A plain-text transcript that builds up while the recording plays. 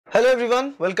Hello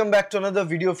everyone, welcome back to another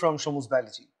video from Shomu's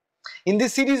Biology. In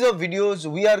this series of videos,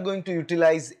 we are going to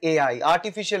utilize AI,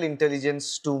 artificial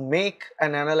intelligence, to make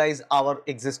and analyze our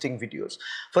existing videos.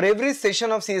 For every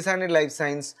session of CSIR NET Life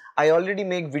Science, I already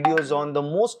make videos on the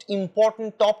most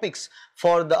important topics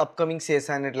for the upcoming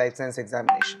CSIR NET Life Science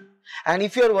examination. And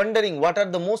if you are wondering what are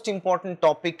the most important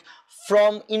topic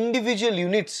from individual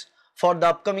units for the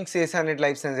upcoming CSIR NET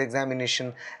Life Science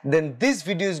examination, then this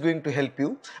video is going to help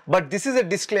you. But this is a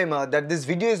disclaimer that this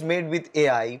video is made with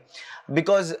AI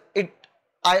because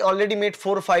I already made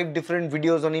 4 or 5 different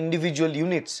videos on individual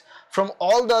units. From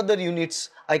all the other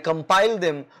units, I compiled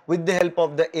them with the help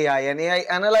of the AI, and AI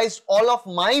analyzed all of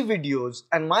my videos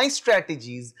and my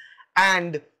strategies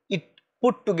and it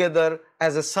put together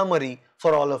as a summary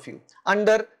for all of you.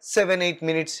 Under 7-8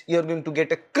 minutes, you are going to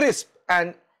get a crisp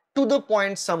and to the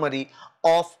point summary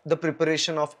of the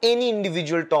preparation of any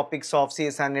individual topics of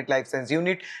CSIR NET Life Science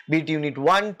unit, be it unit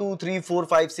 1, 2, 3, 4,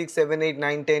 5, 6, 7, 8,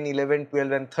 9, 10, 11,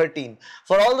 12 and 13.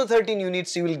 For all the 13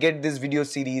 units, you will get this video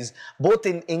series both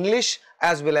in English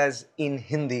as well as in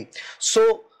Hindi.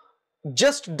 So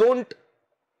just don't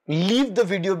leave the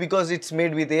video because it's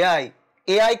made with AI.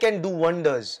 AI can do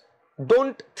wonders.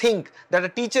 Don't think that a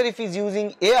teacher, if he's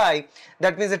using AI,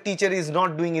 that means the teacher is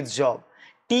not doing its job.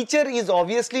 Teacher is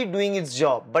obviously doing its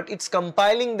job, but it's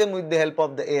compiling them with the help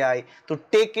of the AI to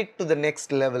take it to the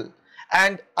next level.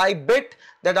 And I bet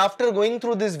that after going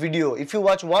through this video, if you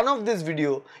watch one of this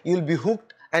video, you'll be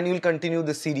hooked and you'll continue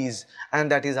the series, and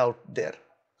that is out there.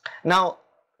 Now,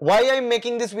 why I'm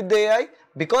making this with the AI?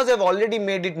 Because I've already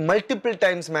made it multiple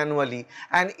times manually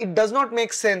and it does not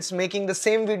make sense making the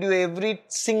same video every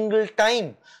single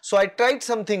time. So I tried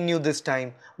something new this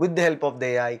time with the help of the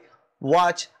AI.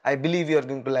 Watch, I believe you are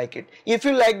going to like it. If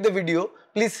you like the video,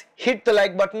 please hit the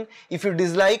like button. If you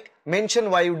dislike,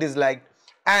 mention why you disliked.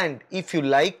 And if you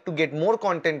like to get more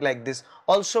content like this,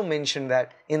 also mention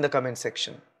that in the comment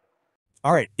section.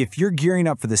 All right, if you're gearing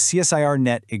up for the CSIR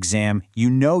NET exam,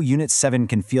 you know Unit 7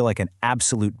 can feel like an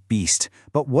absolute beast.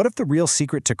 But what if the real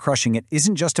secret to crushing it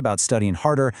isn't just about studying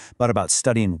harder, but about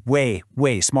studying way,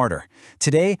 way smarter?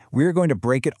 Today, we're going to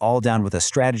break it all down with a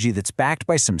strategy that's backed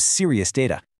by some serious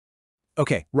data.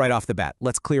 Okay, right off the bat,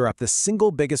 let's clear up the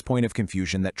single biggest point of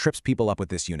confusion that trips people up with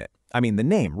this unit. I mean, the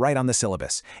name right on the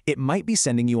syllabus. It might be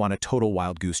sending you on a total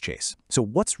wild goose chase. So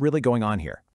what's really going on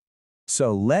here?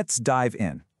 So let's dive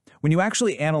in. When you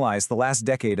actually analyze the last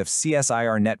decade of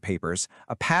CSIR NET papers,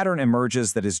 a pattern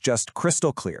emerges that is just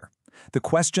crystal clear. The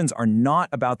questions are not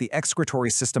about the excretory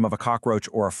system of a cockroach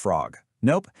or a frog.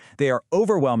 Nope, they are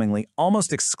overwhelmingly,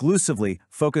 almost exclusively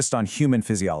focused on human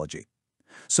physiology.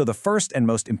 So the first and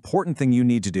most important thing you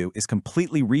need to do is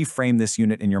completely reframe this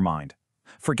unit in your mind.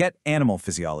 Forget animal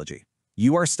physiology.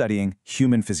 You are studying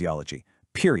human physiology,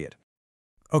 period.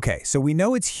 Okay, so we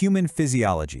know it's human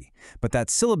physiology, but that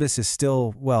syllabus is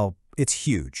still, well, it's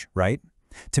huge, right?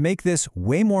 To make this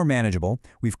way more manageable,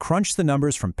 we've crunched the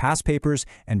numbers from past papers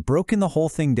and broken the whole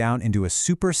thing down into a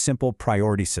super simple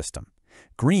priority system.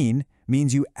 Green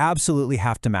means you absolutely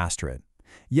have to master it.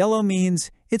 Yellow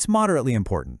means it's moderately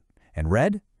important. And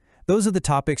red? Those are the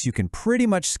topics you can pretty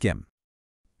much skim.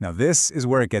 Now this is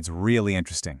where it gets really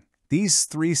interesting. These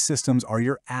 3 systems are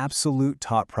your absolute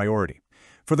top priority.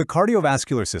 For the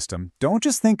cardiovascular system, don't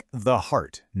just think the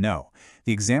heart. No,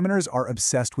 the examiners are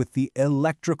obsessed with the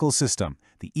electrical system,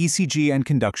 the ECG and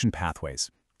conduction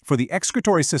pathways. For the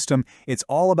excretory system, it's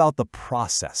all about the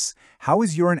process. How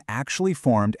is urine actually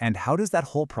formed and how does that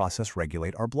whole process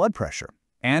regulate our blood pressure?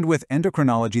 And with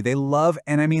endocrinology, they love,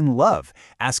 and I mean love,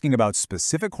 asking about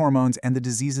specific hormones and the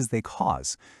diseases they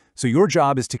cause. So your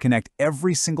job is to connect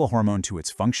every single hormone to its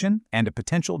function and a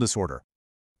potential disorder.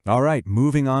 All right,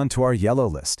 moving on to our yellow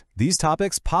list. These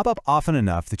topics pop up often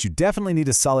enough that you definitely need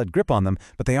a solid grip on them,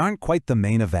 but they aren't quite the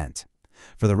main event.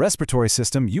 For the respiratory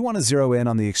system, you want to zero in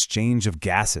on the exchange of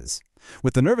gases.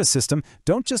 With the nervous system,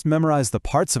 don't just memorize the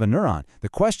parts of a neuron. The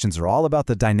questions are all about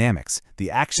the dynamics, the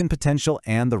action potential,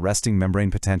 and the resting membrane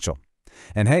potential.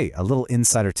 And hey, a little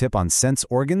insider tip on sense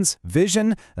organs.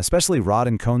 Vision, especially rod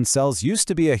and cone cells, used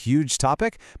to be a huge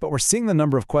topic, but we're seeing the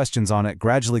number of questions on it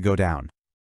gradually go down.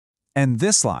 And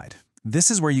this slide, this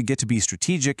is where you get to be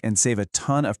strategic and save a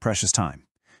ton of precious time.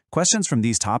 Questions from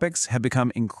these topics have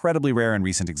become incredibly rare in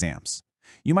recent exams.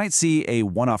 You might see a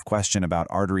one-off question about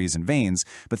arteries and veins,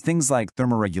 but things like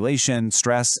thermoregulation,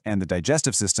 stress, and the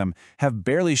digestive system have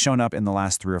barely shown up in the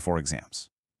last 3 or 4 exams.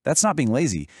 That's not being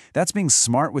lazy, that's being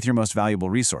smart with your most valuable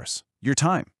resource, your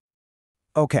time.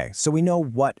 Okay, so we know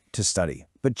what to study,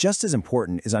 but just as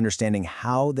important is understanding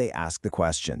how they ask the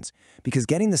questions, because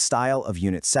getting the style of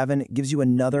Unit 7 gives you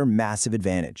another massive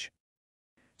advantage.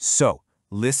 So,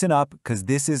 Listen up, because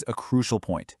this is a crucial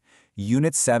point.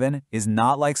 Unit 7 is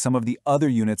not like some of the other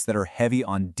units that are heavy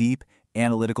on deep,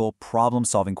 analytical,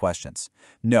 problem-solving questions.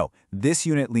 No, this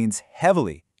unit leans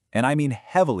heavily, and I mean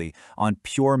heavily, on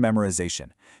pure memorization.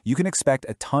 You can expect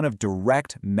a ton of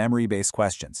direct memory-based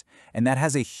questions, and that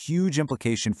has a huge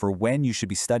implication for when you should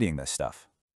be studying this stuff.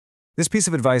 This piece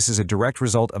of advice is a direct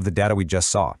result of the data we just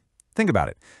saw. Think about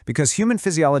it. Because human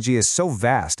physiology is so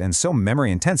vast and so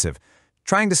memory-intensive,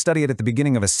 trying to study it at the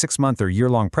beginning of a 6-month or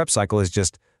year-long prep cycle is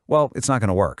just, well, it's not going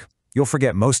to work. You'll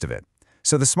forget most of it.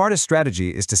 So the smartest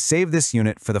strategy is to save this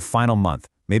unit for the final month,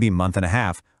 maybe month and a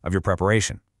half, of your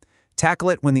preparation. Tackle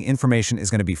it when the information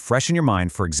is going to be fresh in your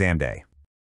mind for exam day.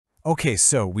 Okay,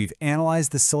 so we've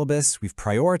analyzed the syllabus, we've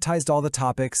prioritized all the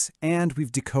topics, and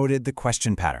we've decoded the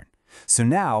question pattern. So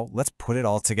now, let's put it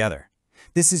all together.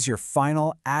 This is your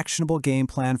final, actionable game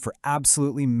plan for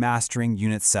absolutely mastering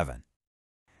Unit 7.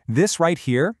 This right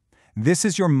here, this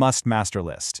is your must-master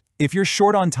list. If you're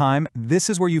short on time, this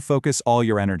is where you focus all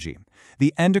your energy.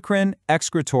 The endocrine,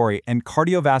 excretory, and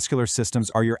cardiovascular systems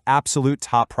are your absolute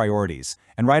top priorities.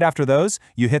 And right after those,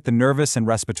 you hit the nervous and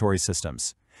respiratory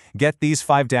systems. Get these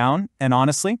 5 down, and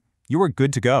honestly, you are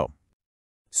good to go.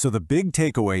 So the big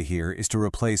takeaway here is to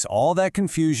replace all that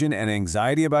confusion and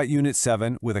anxiety about Unit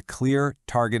 7 with a clear,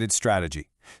 targeted strategy.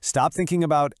 Stop thinking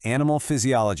about animal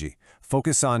physiology.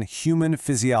 Focus on human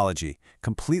physiology.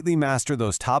 Completely master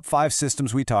those top 5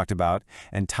 systems we talked about,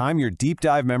 and time your deep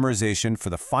dive memorization for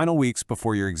the final weeks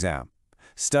before your exam.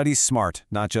 Study smart,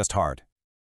 not just hard.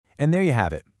 And there you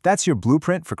have it. That's your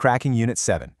blueprint for cracking Unit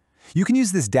 7. You can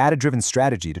use this data-driven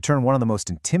strategy to turn one of the most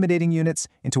intimidating units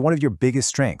into one of your biggest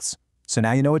strengths. So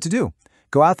now you know what to do.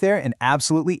 Go out there and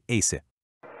absolutely ace it.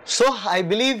 So I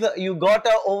believe you got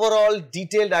an overall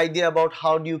detailed idea about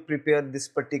how do you prepare this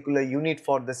particular unit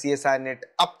for the CSIR NET,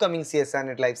 upcoming CSIR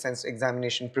NET Life Science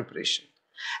examination preparation.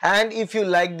 And if you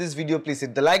like this video, please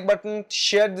hit the like button,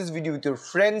 share this video with your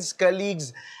friends,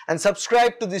 colleagues, and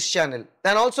subscribe to this channel.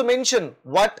 And also mention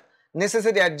what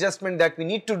necessary adjustment that we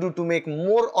need to do to make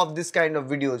more of this kind of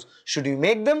videos. Should you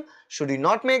make them? Should you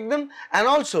not make them? And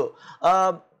also,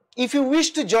 if you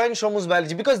wish to join Shomu's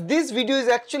Biology, because this video is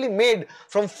actually made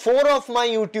from 4 of my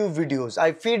YouTube videos.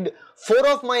 I feed 4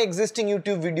 of my existing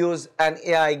YouTube videos and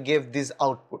AI gave this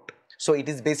output. So it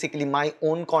is basically my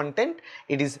own content.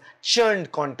 It is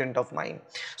churned content of mine.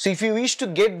 So if you wish to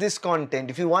get this content,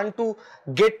 if you want to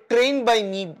get trained by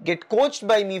me, get coached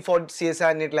by me for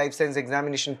CSIR NET Life Science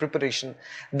examination preparation,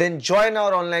 then join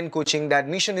our online coaching. The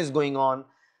admission is going on.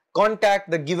 Contact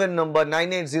the given number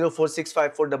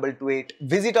 9804654228.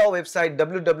 Visit our website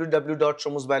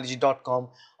www.shomusbiology.com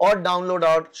or download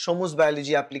our Shomus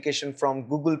Biology application from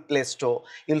Google Play Store.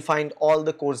 You'll find all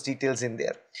the course details in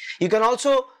there. You can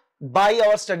also buy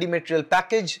our study material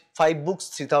package, 5 books,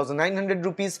 3,900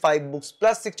 rupees, 5 books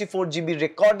plus 64 GB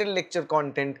recorded lecture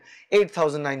content,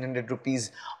 8,900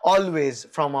 rupees, always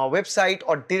from our website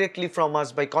or directly from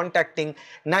us by contacting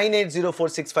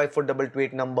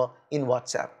 9804654228 number in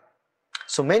WhatsApp.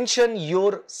 So mention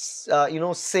your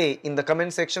say in the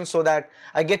comment section so that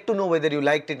I get to know whether you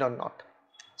liked it or not.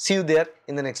 See you there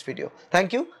in the next video.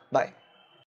 Thank you. Bye.